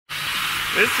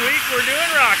This week we're doing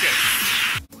rockets.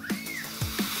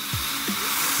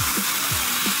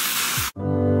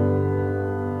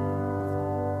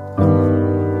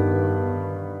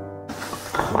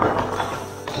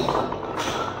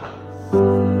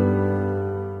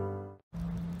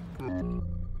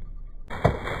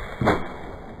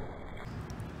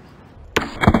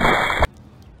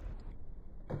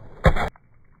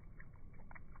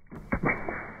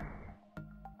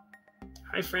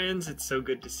 Hi friends, it's so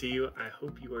good to see you. I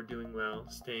hope you are doing well,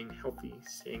 staying healthy,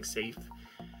 staying safe.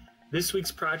 This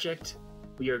week's project,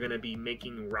 we are going to be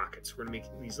making rockets. We're going to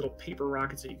make these little paper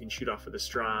rockets that you can shoot off with a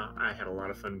straw. I had a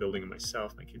lot of fun building them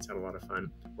myself. My kids had a lot of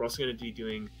fun. We're also going to be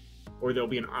doing, or there'll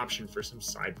be an option for some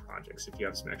side projects if you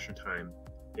have some extra time.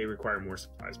 They require more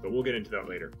supplies, but we'll get into that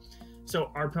later.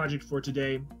 So our project for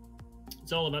today,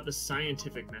 it's all about the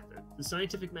scientific method. The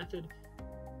scientific method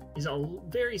is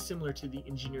very similar to the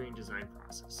engineering design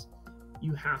process.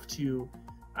 You have to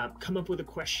come up with a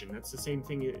question. That's the same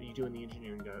thing that you do in the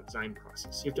engineering design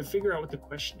process. You have to figure out what the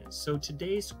question is. So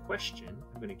today's question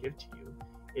I'm going to give to you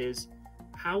is,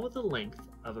 how will the length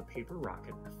of a paper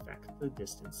rocket affect the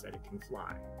distance that it can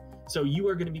fly? So you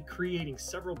are going to be creating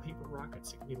several paper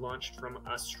rockets that can be launched from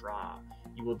a straw.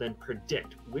 You will then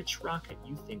predict which rocket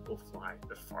you think will fly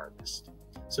the farthest.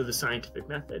 So the scientific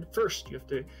method, first you have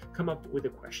to come up with a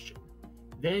question.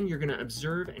 Then you're going to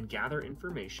observe and gather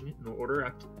information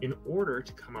in order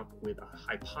to come up with a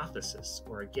hypothesis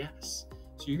or a guess.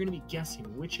 So you're going to be guessing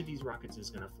which of these rockets is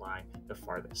going to fly the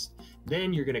farthest.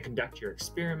 Then you're going to conduct your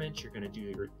experiment, you're going to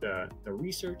do the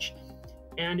research,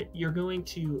 and you're going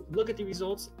to look at the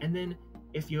results, and then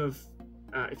if you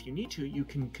need to, you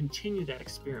can continue that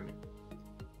experiment.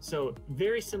 So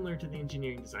very similar to the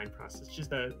engineering design process,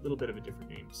 just a little bit of a different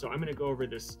name. So I'm going to go over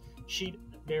this sheet.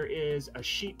 There is a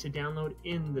sheet to download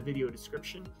in the video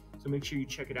description, so make sure you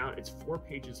check it out. It's 4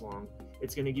 pages long.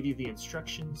 It's going to give you the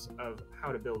instructions of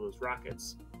how to build those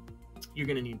rockets. You're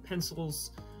going to need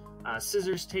pencils,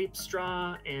 scissors, tape,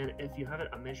 straw, and if you have it,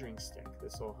 a measuring stick.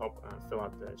 This will help fill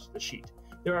out the sheet.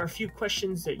 There are a few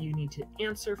questions that you need to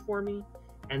answer for me,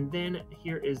 and then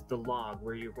here is the log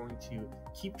where you're going to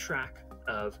keep track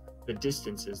of the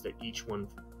distances that each one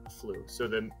flew. So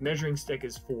the measuring stick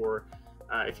is for,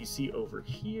 if you see over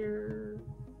here,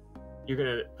 you're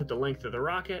going to put the length of the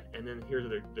rocket, and then here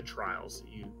are the trials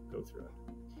that you go through.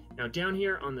 Now down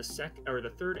here on the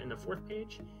third and the fourth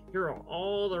page, here are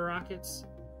all the rockets.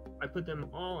 I put them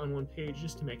all on one page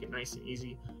just to make it nice and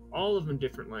easy. All of them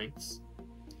different lengths.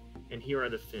 And here are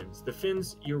the fins. The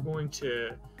fins,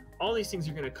 all these things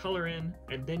you're going to color in,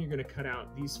 and then you're going to cut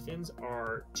out. These fins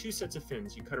are 2 sets of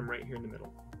fins. You cut them right here in the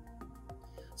middle.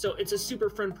 So it's a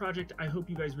super fun project. I hope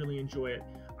you guys really enjoy it.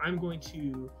 I'm going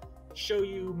to show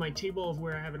you my table of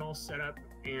where I have it all set up,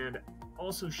 and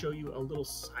also show you a little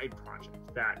side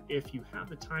project that if you have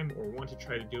the time or want to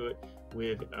try to do it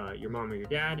with your mom or your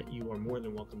dad, you are more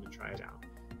than welcome to try it out.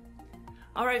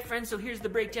 Alright friends, so here's the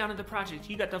breakdown of the project.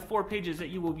 You got the 4 pages that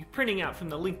you will be printing out from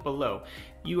the link below.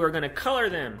 You are going to color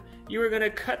them. You are going to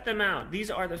cut them out.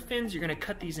 These are the fins. You're going to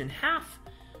cut these in half.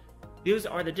 These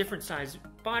are the different size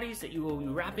bodies that you will be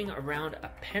wrapping around a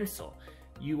pencil.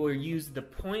 You will use the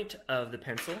point of the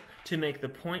pencil to make the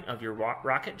point of your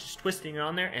rocket, just twisting it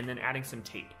on there and then adding some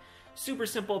tape. Super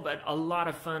simple, but a lot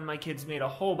of fun. My kids made a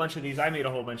whole bunch of these. I made a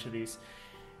whole bunch of these.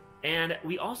 And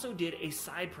we also did a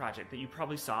side project that you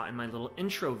probably saw in my little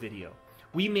intro video.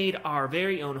 We made our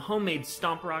very own homemade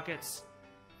stomp rockets.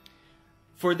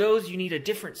 For those, you need a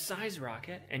different size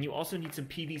rocket, and you also need some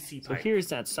PVC pipe. So here's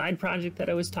that side project that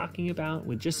I was talking about.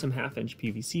 With just some 1/2-inch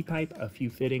PVC pipe, a few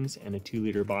fittings, and a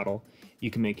 2-liter bottle, you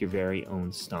can make your very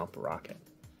own stomp rocket.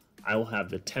 I will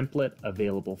have the template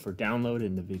available for download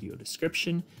in the video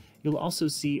description. You'll also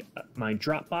see my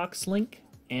Dropbox link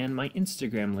and my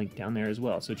Instagram link down there as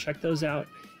well. So check those out.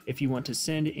 If you want to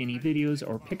send any videos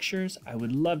or pictures, I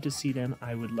would love to see them.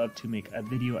 I would love to make a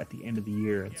video at the end of the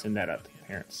year and send that out to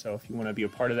parents. So if you want to be a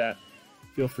part of that,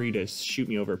 feel free to shoot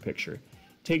me over a picture.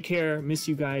 Take care, miss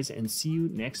you guys, and see you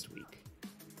next week.